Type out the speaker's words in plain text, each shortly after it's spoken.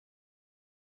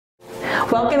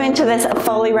Welcome into this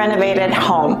fully renovated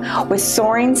home with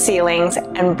soaring ceilings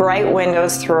and bright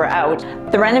windows throughout.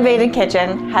 The renovated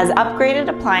kitchen has upgraded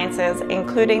appliances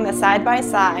including the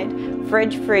side-by-side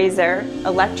fridge freezer,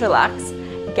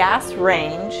 Electrolux, gas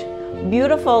range,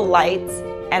 beautiful lights,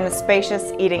 and a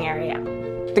spacious eating area.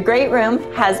 The great room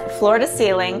has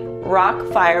floor-to-ceiling rock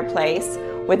fireplace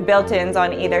with built-ins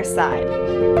on either side.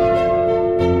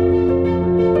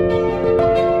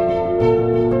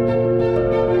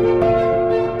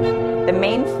 The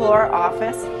main floor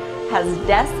office has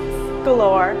desks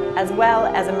galore as well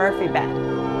as a Murphy bed.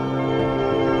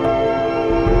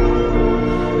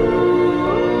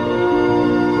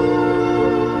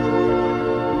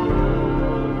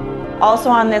 Also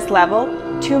on this level,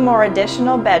 2 more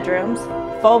additional bedrooms,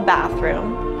 full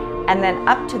bathroom, and then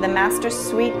up to the master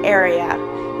suite area,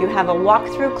 you have a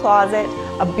walk-through closet,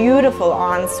 a beautiful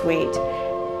ensuite,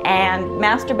 and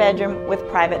master bedroom with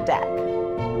private deck.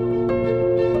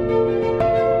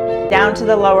 Down to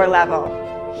the lower level.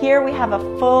 Here we have a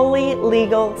fully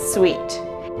legal suite.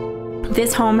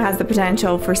 This home has the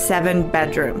potential for 7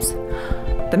 bedrooms.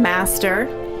 The master,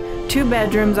 2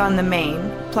 bedrooms on the main,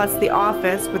 plus the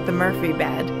office with the Murphy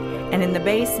bed, and in the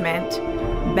basement,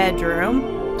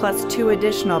 bedroom, plus 2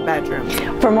 additional bedrooms.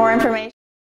 For more information,